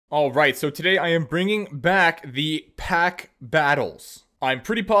Alright, so today I am bringing back the pack battles. I'm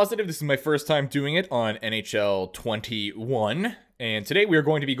pretty positive this is my first time doing it on NHL 21, and today we are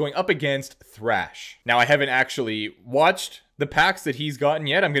going to be going up against Thrash. Now, I haven't actually watched the packs that he's gotten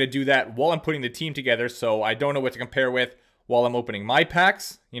yet. I'm going to do that while I'm putting the team together, so I don't know what to compare with while I'm opening my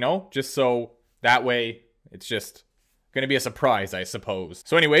packs, you know, just so that way it's just going to be a surprise, I suppose.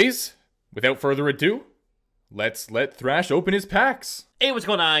 So anyways, without further ado, let's let Thrash open his packs. Hey, what's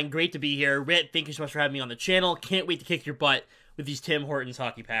going on? Great to be here. Rit, thank you so much for having me on the channel. Can't wait to kick your butt with these Tim Hortons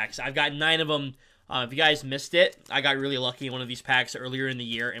hockey packs. I've got 9 of them. If you guys missed it, I got really lucky in one of these packs earlier in the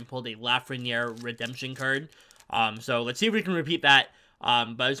year and pulled a Lafreniere redemption card. So let's see if we can repeat that.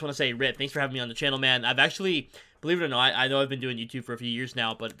 But I just want to say, Rit, thanks for having me on the channel, man. I've actually, believe it or not, I know I've been doing YouTube for a few years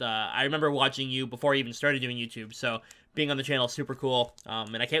now, but I remember watching you before I even started doing YouTube. So being on the channel is super cool,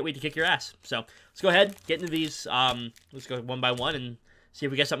 and I can't wait to kick your ass. So let's go ahead, get into these. Let's go one by one and see if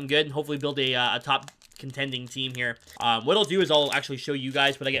we get something good, and hopefully build a top contending team here. What I'll do is I'll actually show you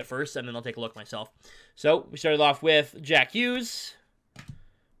guys what I get first, and then I'll take a look myself. So we started off with Jack Hughes.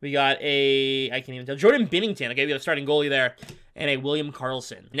 We got a, I can't even tell, Jordan Binnington. Okay, we got a starting goalie there, and a William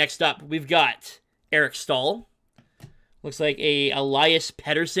Karlsson. Next up, we've got Eric Stahl. Looks like a Elias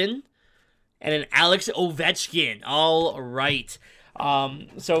Pettersson. And an Alex Ovechkin. All right.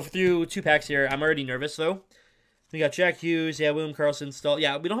 So through 2 packs here, I'm already nervous, though. We got Jack Hughes, yeah, William Karlsson, Stahl.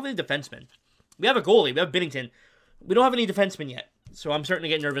 Yeah, we don't have any defensemen. We have a goalie. We have Binnington. We don't have any defensemen yet, so I'm starting to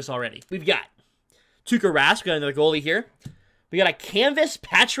get nervous already. We've got Tuukka Rask, got another goalie here. We got a canvas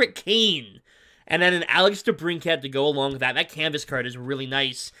Patrick Kane, and then an Alex DeBrincat to go along with that. That canvas card is really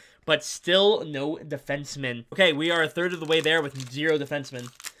nice, but still no defensemen. Okay, we are a third of the way there with 0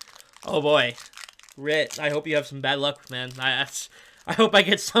 defensemen. Oh boy, Rit, I hope you have some bad luck, man. I hope I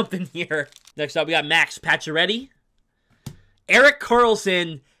get something here. Next up, we got Max Pacioretty, Erik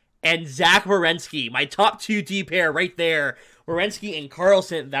Karlsson, and Zach Werenski. My top 2 D pair right there. Werenski and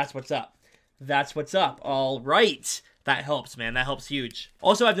Karlsson, that's what's up. That's what's up. All right. That helps, man. That helps huge.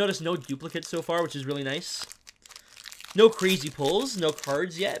 Also, I've noticed no duplicates so far, which is really nice. No crazy pulls, no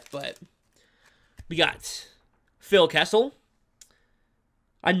cards yet, but we got Phil Kessel.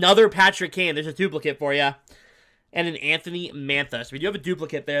 Another Patrick Kane. There's a duplicate for you. And an Anthony Mantha. So we do have a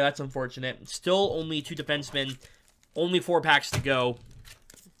duplicate there. That's unfortunate. Still only 2 defensemen. Only 4 packs to go.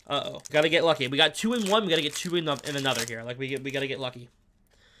 Uh-oh. Gotta get lucky. We got 2 in one. We gotta get 2 in another here. Like, we gotta get lucky.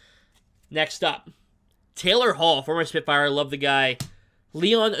 Next up. Taylor Hall, former Spitfire. Love the guy.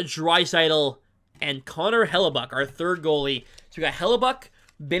 Leon Draisaitl and Connor Hellebuck, our third goalie. So we got Hellebuck,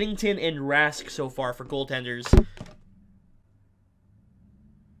 Binnington, and Rask so far for goaltenders.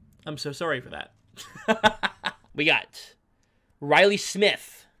 I'm so sorry for that. We got Riley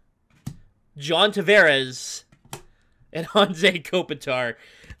Smith, John Tavares, and Anze Kopitar.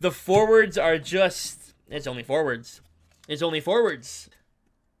 The forwards are just... It's only forwards. It's only forwards.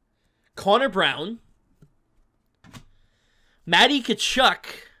 Connor Brown, Matty Tkachuk,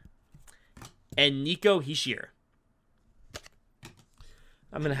 and Nico Hischier.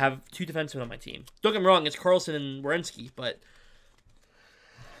 I'm going to have 2 defensemen on my team. Don't get me wrong, it's Karlsson and Werenski, but...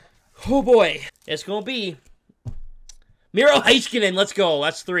 Oh boy, it's going to be Miro Heiskanen. Let's go.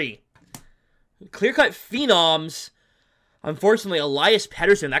 That's 3. Clear-cut phenoms. Unfortunately, Elias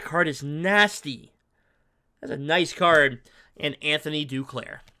Pettersson. That card is nasty. That's a nice card. And Anthony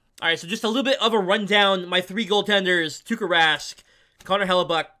Duclair. All right, so just a little bit of a rundown. My 3 goaltenders, Tuukka Rask, Connor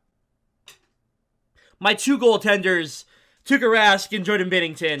Hellebuck. My 2 goaltenders, Tuukka Rask and Jordan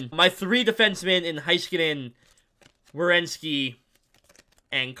Binnington. My 3 defensemen in Heiskanen, Werenski,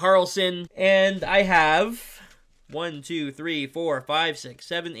 and Karlsson. And I have 1, 2, 3, 4, 5, 6,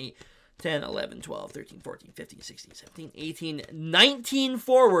 7, 8, 10, 11, 12, 13, 14, 15, 16, 17, 18, 19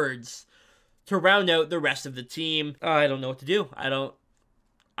 forwards to round out the rest of the team. I don't know what to do.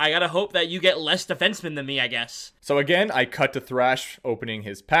 I gotta hope that you get less defensemen than me, I guess. So again, I cut to Thrash opening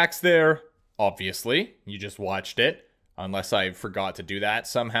his packs there. Obviously, you just watched it. Unless I forgot to do that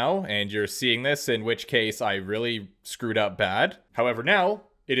somehow, and you're seeing this, in which case I really screwed up bad. However, now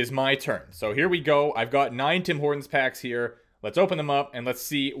it is my turn. So here we go. I've got 9 Tim Hortons packs here. Let's open them up, and let's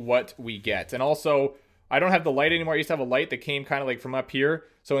see what we get. And also, I don't have the light anymore. I used to have a light that came kind of like from up here.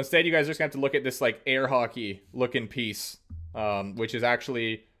 So instead, you guys are just going to have to look at this like air hockey looking piece, which is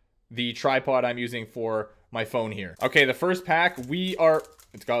actually the tripod I'm using for my phone here. Okay, the first pack,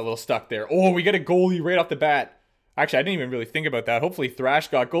 it's got a little stuck there. Oh, we get a goalie right off the bat. Actually, I didn't even really think about that. Hopefully Thrash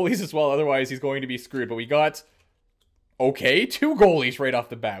got goalies as well. Otherwise, he's going to be screwed. But we got, okay, 2 goalies right off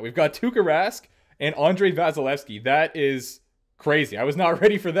the bat. We've got Tuukka Rask and Andrei Vasilevsky. That is crazy. I was not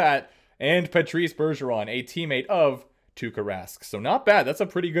ready for that. And Patrice Bergeron, a teammate of Tuukka Rask. So not bad. That's a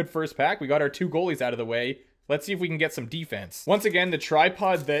pretty good first pack. We got our 2 goalies out of the way. Let's see if we can get some defense. Once again, the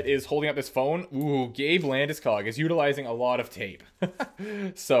tripod that is holding up this phone, Gabe Landeskog is utilizing a lot of tape.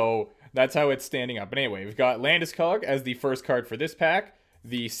 So that's how it's standing up. But anyway, we've got Landeskog as the first card for this pack.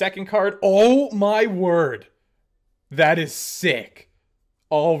 The second card, oh my word. That is sick.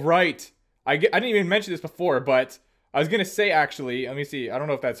 All right. I didn't even mention this before, but I was going to say, actually, let me see. I don't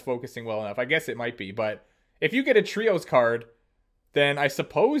know if that's focusing well enough. I guess it might be, but if you get a trios card, then I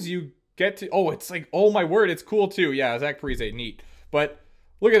suppose you get to... Oh, it's like, oh my word, it's cool too. Yeah, Zach Parise, neat. But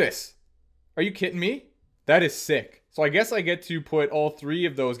look at this. Are you kidding me? That is sick. So I guess I get to put all 3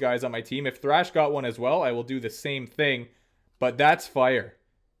 of those guys on my team. If Thrash got one as well, I will do the same thing. But that's fire.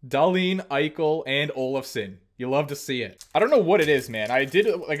 Dahlin, Eichel, and Olofsson. You love to see it. I don't know what it is, man. I did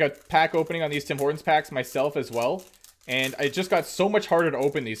like a pack opening on these Tim Hortons packs myself as well. And it just got so much harder to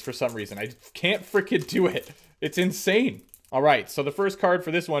open these for some reason. I can't freaking do it. It's insane. All right, so the first card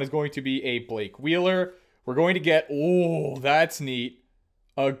for this one is going to be a Blake Wheeler. We're going to get, oh, that's neat.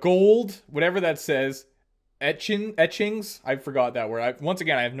 A gold, whatever that says, etchings. I forgot that word. Once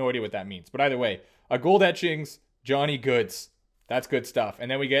again, I have no idea what that means. But either way, a gold etchings, Johnny Goods. That's good stuff. And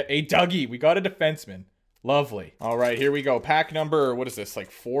then we get a Dougie. We got a defenseman. Lovely. All right, here we go. Pack number, what is this,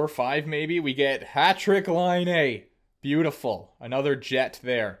 like 4 or 5 maybe? We get Hat-Trick Line A. Beautiful. Another Jet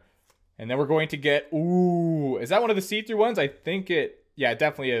there. And then we're going to get, ooh, is that one of the see-through ones? I think it, yeah, it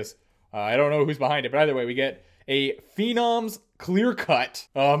definitely is. I don't know who's behind it, but either way, we get a Phenoms Clear Cut,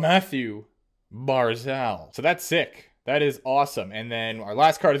 Matthew Barzal. So that's sick. That is awesome. And then our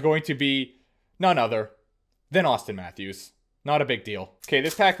last card is going to be none other than Austin Matthews. Not a big deal. Okay,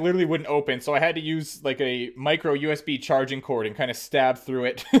 this pack literally wouldn't open, so I had to use like a micro USB charging cord and kind of stab through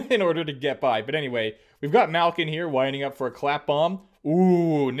it in order to get by. But anyway, we've got Malkin here winding up for a clap bomb.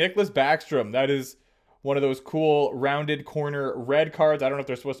 Ooh, Nicholas Backstrom. That is one of those cool rounded corner red cards. I don't know if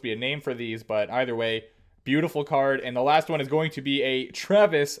there's supposed to be a name for these, but either way, beautiful card. And the last one is going to be a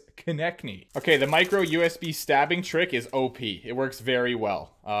Travis Konechny. Okay, the micro USB stabbing trick is OP. It works very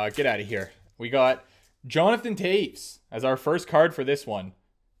well. Get out of here. We got Jonathan Toews as our first card for this one.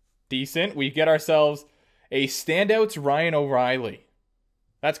 Decent. We get ourselves a standouts Ryan O'Reilly.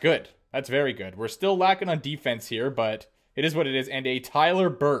 That's good. That's very good. We're still lacking on defense here, but it is what it is. And a Tyler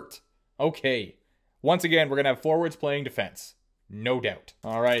Burt. Okay. Once again, we're going to have forwards playing defense. No doubt.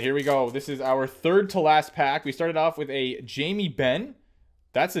 All right, here we go. This is our third to last pack. We started off with a Jamie Benn.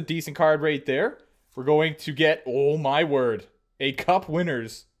 That's a decent card right there. We're going to get, oh my word, a Cup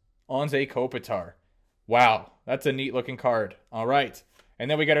Winners Anze Kopitar. Wow, that's a neat looking card. All right. And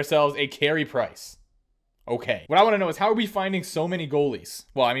then we get ourselves a Carey Price. Okay. What I want to know is how are we finding so many goalies?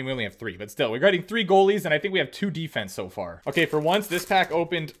 Well, I mean, we only have 3, but still. We're getting 3 goalies, and I think we have 2 defense so far. Okay, for once, this pack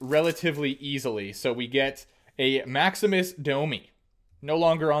opened relatively easily. So we get a Maximus Domi. No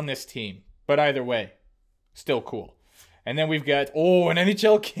longer on this team. But either way, still cool. And then we've got, oh, an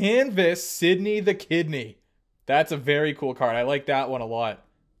NHL canvas, Sidney the Kidney. That's a very cool card. I like that one a lot.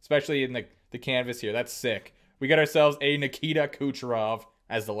 Especially in the canvas here. That's sick. We got ourselves a Nikita Kucherov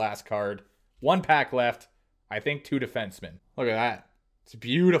as the last card. 1 pack left. I think 2 defensemen. Look at that. It's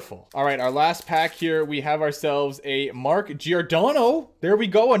beautiful. All right, our last pack here, we have ourselves a Mark Giordano. There we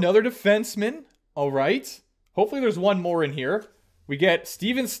go, another defenseman. All right. Hopefully there's one more in here. We get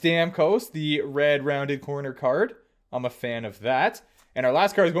Steven Stamkos, the red rounded corner card. I'm a fan of that. And our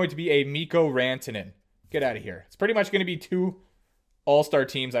last card is going to be a Mikko Rantanen. Get out of here. It's pretty much going to be 2 all-star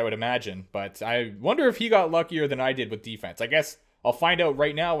teams, I would imagine. But I wonder if he got luckier than I did with defense. I guess I'll find out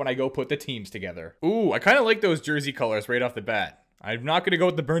right now when I go put the teams together. Ooh, I kind of like those jersey colors right off the bat. I'm not going to go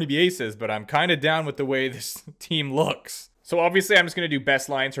with the Burnaby Aces, but I'm kind of down with the way this team looks. So obviously I'm just going to do best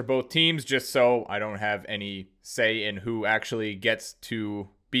lines for both teams just so I don't have any say in who actually gets to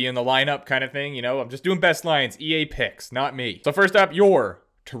be in the lineup kind of thing. You know, I'm just doing best lines. EA picks, not me. So first up, your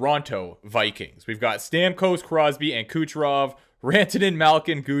Toronto Vikings. We've got Stamkos, Crosby, and Kucherov. Rantanen,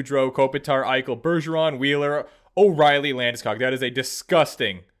 Malkin, Gaudreau, Kopitar, Eichel, Bergeron, Wheeler, O'Reilly, Landeskog. That is a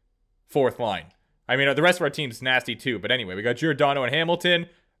disgusting 4th line. I mean, the rest of our team's nasty too. But anyway, we got Giordano and Hamilton.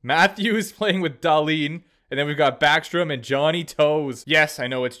 Matthews playing with Dahlin. And then we've got Backstrom and Johnny Toes. Yes, I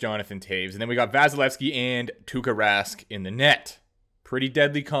know it's Jonathan Toews. And then we got Vasilevsky and Tuukka Rask in the net. Pretty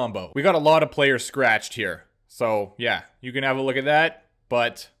deadly combo. We got a lot of players scratched here. So, yeah, you can have a look at that.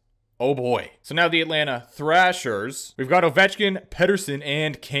 But oh boy. So now the Atlanta Thrashers. We've got Ovechkin, Pettersson,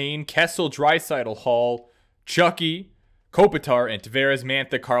 and Kane, Kessel, Draisaitl, Hall, Chucky, Kopitar, and Tavares,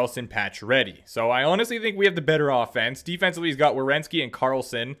 Mantha, Carlson, Pacioretty. So I honestly think we have the better offense. Defensively, he's got Werenski and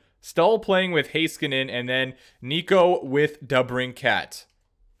Carlson. Stahl playing with Heiskanen, and then Nico with DeBrincat.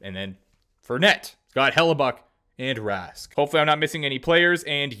 And then for net, he's got Hellebuck and Rask. Hopefully I'm not missing any players,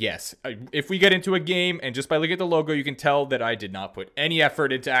 and yes, if we get into a game, and just by looking at the logo, you can tell that I did not put any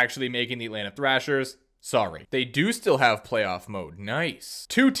effort into actually making the Atlanta Thrashers. Sorry. They do still have playoff mode. Nice.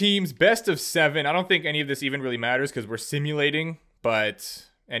 2 teams, best of 7. I don't think any of this even really matters because we're simulating, but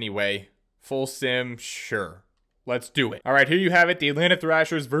anyway, full sim, sure. Let's do it. All right, here you have it. The Atlanta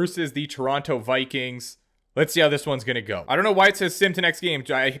Thrashers versus the Toronto Vikings. Let's see how this one's going to go. I don't know why it says sim to next game.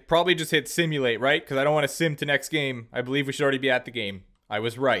 I probably just hit simulate, right? Because I don't want to sim to next game. I believe we should already be at the game. I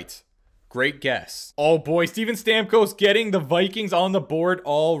was right. Great guess. Oh boy, Steven Stamkos getting the Vikings on the board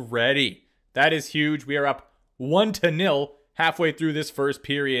already. That is huge. We are up 1-0 halfway through this first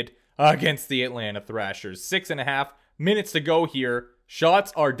period against the Atlanta Thrashers. 6.5 minutes to go here.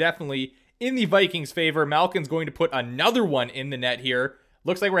 Shots are definitely in the Vikings' favor. Malkin's going to put another one in the net here.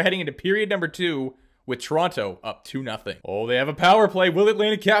 Looks like we're heading into period number 2 with Toronto up 2-0. Oh, they have a power play. Will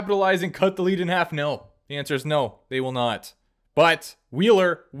Atlanta capitalize and cut the lead in half? No. The answer is no. They will not. But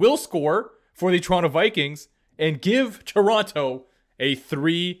Wheeler will score for the Toronto Vikings and give Toronto a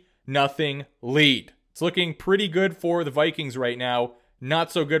 3-0 lead. It's looking pretty good for the Vikings right now.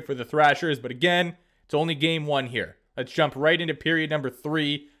 Not so good for the Thrashers, but again, it's only game 1 here. Let's jump right into period number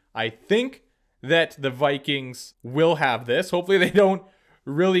 3. I think that the Vikings will have this. Hopefully they don't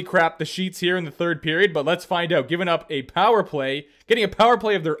really crap the sheets here in the 3rd period, but let's find out. Giving up a power play, getting a power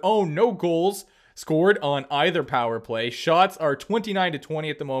play of their own. No goals scored on either power play. Shots are 29-20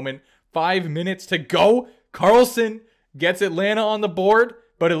 at the moment. 5 minutes to go. Carlson gets Atlanta on the board,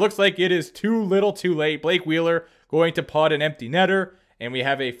 but it looks like it is too little too late. Blake Wheeler going to pot an empty netter, and we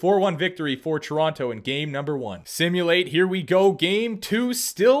have a 4-1 victory for Toronto in game number 1. Simulate, here we go. Game 2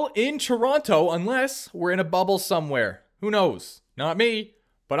 still in Toronto, unless we're in a bubble somewhere. Who knows? Not me.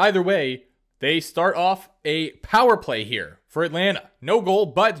 But either way, they start off a power play here for Atlanta. No goal,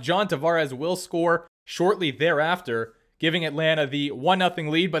 but John Tavares will score shortly thereafter, giving Atlanta the 1-0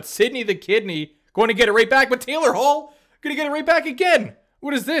 lead. But Sidney the Kidney going to get it right back. But Taylor Hall going to get it right back again.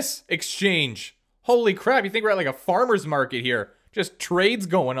 What is this exchange? Holy crap, you think we're at like a farmer's market here. Just trades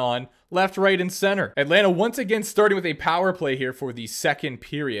going on left, right, and center. Atlanta once again starting with a power play here for the 2nd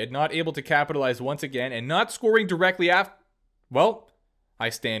period. Not able to capitalize once again and not scoring directly after. Well, I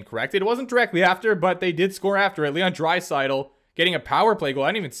stand corrected. It wasn't directly after, but they did score after it. Leon Draisaitl getting a power play goal. I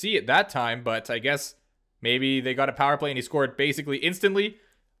didn't even see it that time, but I guess maybe they got a power play and he scored basically instantly.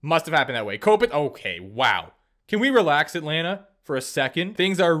 Must have happened that way. Kopit, okay, wow. Can we relax, Atlanta, for a second?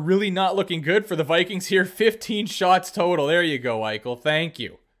 Things are really not looking good for the Vikings here. 15 shots total. There you go, Eichel. Thank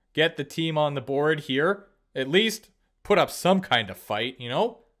you. Get the team on the board here. At least put up some kind of fight, you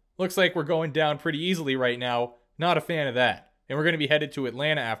know? Looks like we're going down pretty easily right now. Not a fan of that. And we're going to be headed to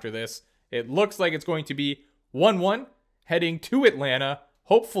Atlanta after this. It looks like it's going to be 1-1 heading to Atlanta.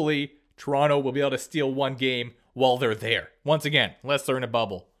 Hopefully, Toronto will be able to steal one game while they're there. Once again, unless they're in a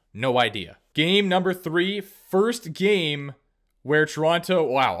bubble. No idea. Game number 3, first game where Toronto,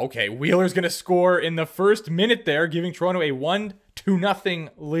 wow, okay, Wheeler's going to score in the first minute there, giving Toronto a 1-0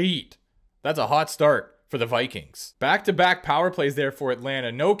 lead. That's a hot start for the Vikings. Back-to-back power plays there for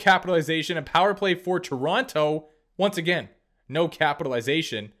Atlanta. No capitalization. A power play for Toronto. Once again, no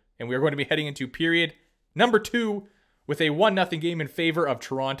capitalization. And we are going to be heading into period number 2 with a 1-0 game in favor of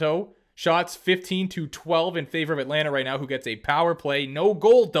Toronto. Shots 15-12 in favor of Atlanta right now, who gets a power play. No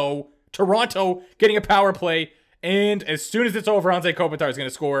goal, though. Toronto getting a power play. And as soon as it's over, Anze Kopitar is going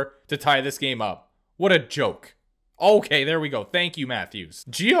to score to tie this game up. What a joke. Okay, there we go. Thank you, Matthews.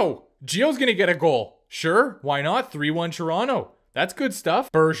 Gio's going to get a goal. Sure, why not? 3-1 Toronto. That's good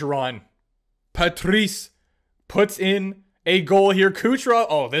stuff. Bergeron. Patrice puts in a goal here. Kucherov.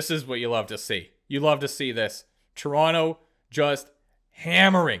 Oh, this is what you love to see. You love to see this. Toronto just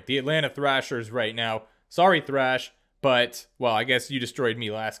hammering the Atlanta Thrashers right now. Sorry, Thrash, but, well, I guess you destroyed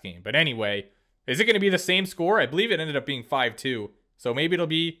me last game. But anyway, is it going to be the same score? I believe it ended up being 5-2. So maybe it'll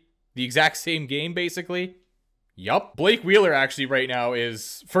be the exact same game, basically. Yup. Blake Wheeler actually right now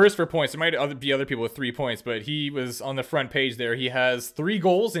is first for points. There might be other people with 3 points, but he was on the front page there. He has 3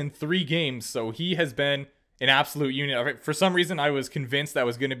 goals in 3 games, so he has been an absolute unit. For some reason, I was convinced that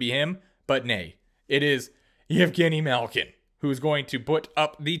was going to be him, but nay. It is Evgeny Malkin, who's going to put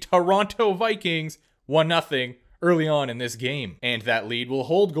up the Toronto Vikings 1-0 early on in this game. And that lead will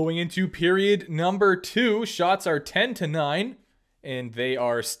hold going into period number 2. Shots are 10-9. And they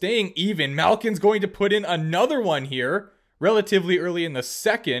are staying even. Malkin's going to put in another one here relatively early in the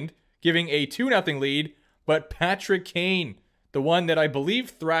second, giving a 2-0 lead. But Patrick Kane, the one that I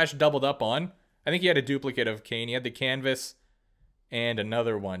believe Thrash doubled up on. I think he had a duplicate of Kane. He had the canvas and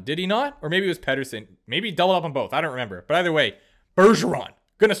another one. Did he not? Or maybe it was Pedersen. Maybe he doubled up on both. I don't remember. But either way, Bergeron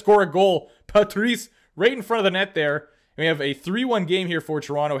going to score a goal. Patrice right in front of the net there. And we have a 3-1 game here for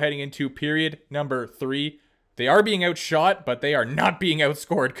Toronto heading into period number 3. They are being outshot, but they are not being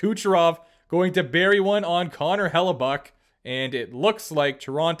outscored. Kucherov going to bury one on Connor Hellebuck. And it looks like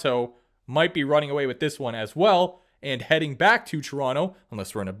Toronto might be running away with this one as well. And heading back to Toronto,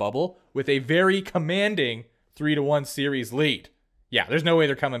 unless we're in a bubble, with a very commanding 3-1 series lead. Yeah, there's no way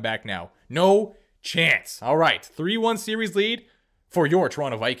they're coming back now. No chance. All right, 3-1 series lead for your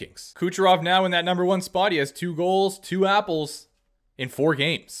Toronto Vikings. Kucherov now in that #1 spot. He has 2 goals, 2 apples in 4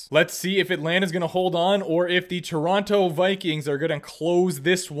 games. Let's see if Atlanta's going to hold on or if the Toronto Vikings are going to close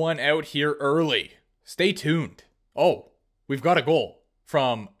this one out here early. Stay tuned. Oh, we've got a goal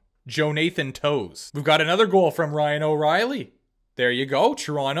from Jonathan Toes. We've got another goal from Ryan O'Reilly. There you go,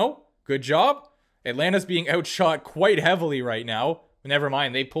 Toronto. Good job. Atlanta's being outshot quite heavily right now. Never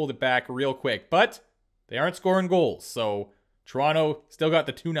mind, they pulled it back real quick, but they aren't scoring goals, so Toronto still got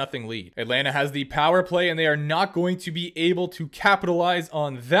the 2-0 lead. Atlanta has the power play, and they are not going to be able to capitalize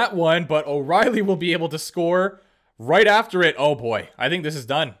on that one, but O'Reilly will be able to score right after it. Oh boy, I think this is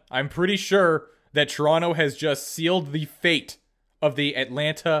done. I'm pretty sure that Toronto has just sealed the fate of the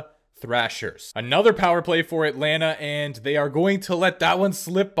Atlanta Thrashers. Another power play for Atlanta, and they are going to let that one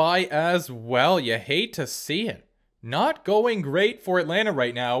slip by as well. You hate to see it. Not going great for Atlanta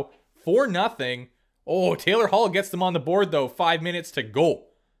right now. 4-0. Oh, Taylor Hall gets them on the board, though. 5 minutes to go.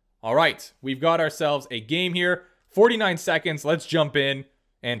 All right, we've got ourselves a game here. 49 seconds. Let's jump in,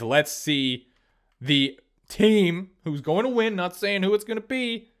 and let's see the team who's going to win. Not saying who it's going to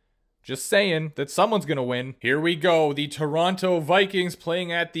be. Just saying that someone's going to win. Here we go. The Toronto Vikings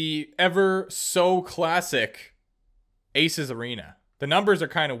playing at the ever so classic Aces Arena. The numbers are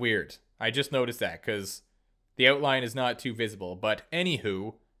kind of weird. I just noticed that because the outline is not too visible. But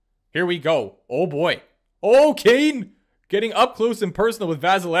anywho, here we go. Oh boy. Oh, Kane getting up close and personal with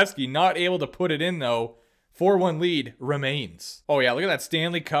Vasilevsky. Not able to put it in though. 4-1 lead remains. Oh yeah, look at that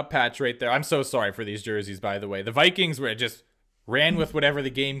Stanley Cup patch right there. I'm so sorry for these jerseys, by the way. The Vikings were just ran with whatever the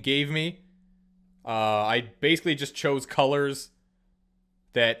game gave me. I basically just chose colors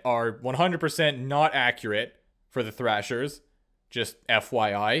that are 100% not accurate for the Thrashers. Just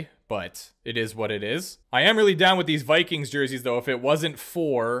FYI, but it is what it is. I am really down with these Vikings jerseys, though, if it wasn't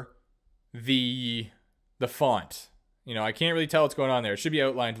for the font. You know, I can't really tell what's going on there. It should be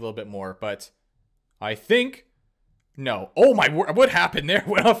outlined a little bit more, but I think... No. Oh my word, what happened there?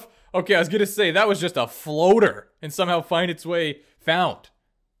 Went off... Okay, I was going to say, that was just a floater and somehow found.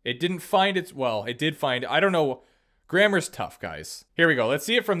 It didn't find its... Well, it did find... I don't know. Grammar's tough, guys. Here we go. Let's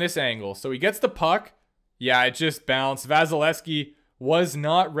see it from this angle. So he gets the puck. Yeah, it just bounced. Vasilevsky was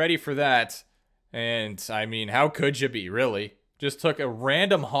not ready for that. And, I mean, how could you be, really? Just took a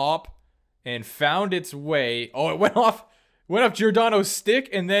random hop and found its way. Oh, it went off Giordano's stick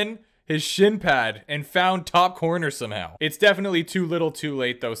and then his shin pad and found top corner somehow. It's definitely too little too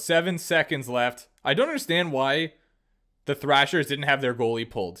late, though. 7 seconds left. I don't understand why the Thrashers didn't have their goalie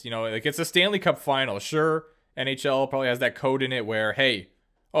pulled. You know, like, it's a Stanley Cup final. Sure, NHL probably has that code in it where, hey,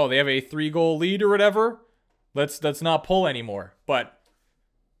 oh, they have a 3-goal lead or whatever. Let's not pull anymore. But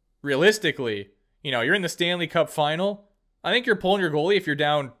realistically, you know, you're in the Stanley Cup final. I think you're pulling your goalie if you're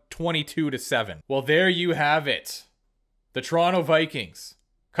down 22-7. Well, there you have it. The Toronto Vikings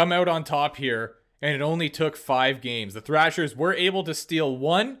come out on top here, and it only took 5 games. The Thrashers were able to steal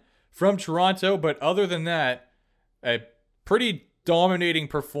 1 from Toronto, but other than that, a pretty dominating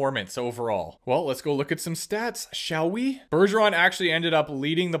performance overall. Well, let's go look at some stats, shall we? Bergeron actually ended up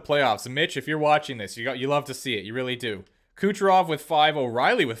leading the playoffs. Mitch, if you're watching this, you love to see it. You really do. Kucherov with 5,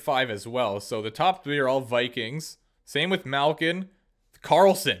 O'Reilly with 5 as well. So the top 3 are all Vikings. Same with Malkin.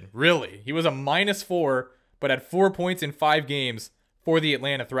 Carlson, really. He was a -4, but had 4 points in 5 games for the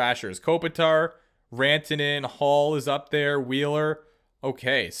Atlanta Thrashers. Kopitar, Rantanen, Hall is up there, Wheeler.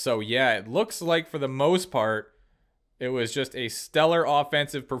 Okay, so yeah, it looks like for the most part, it was just a stellar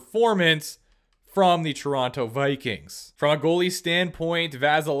offensive performance from the Toronto Vikings. From a goalie standpoint,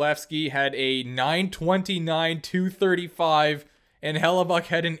 Vasilevsky had a .929 .235, and Hellebuck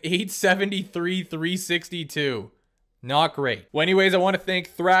had an .873 .362. Not great. Well, anyways, I want to thank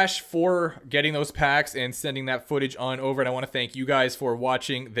Thrash for getting those packs and sending that footage on over. And I want to thank you guys for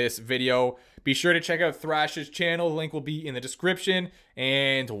watching this video. Be sure to check out Thrash's channel. The link will be in the description.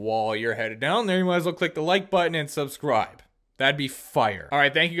 And while you're headed down there, you might as well click the like button and subscribe. That'd be fire. All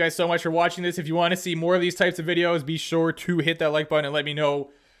right, thank you guys so much for watching this. If you want to see more of these types of videos, be sure to hit that like button and let me know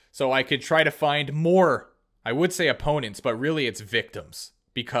so I could try to find more, I would say opponents, but really it's victims.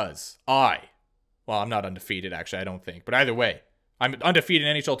 Because well, I'm not undefeated, actually, I don't think. But either way, I'm undefeated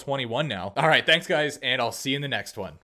in NHL 21 now. All right, thanks, guys, and I'll see you in the next one.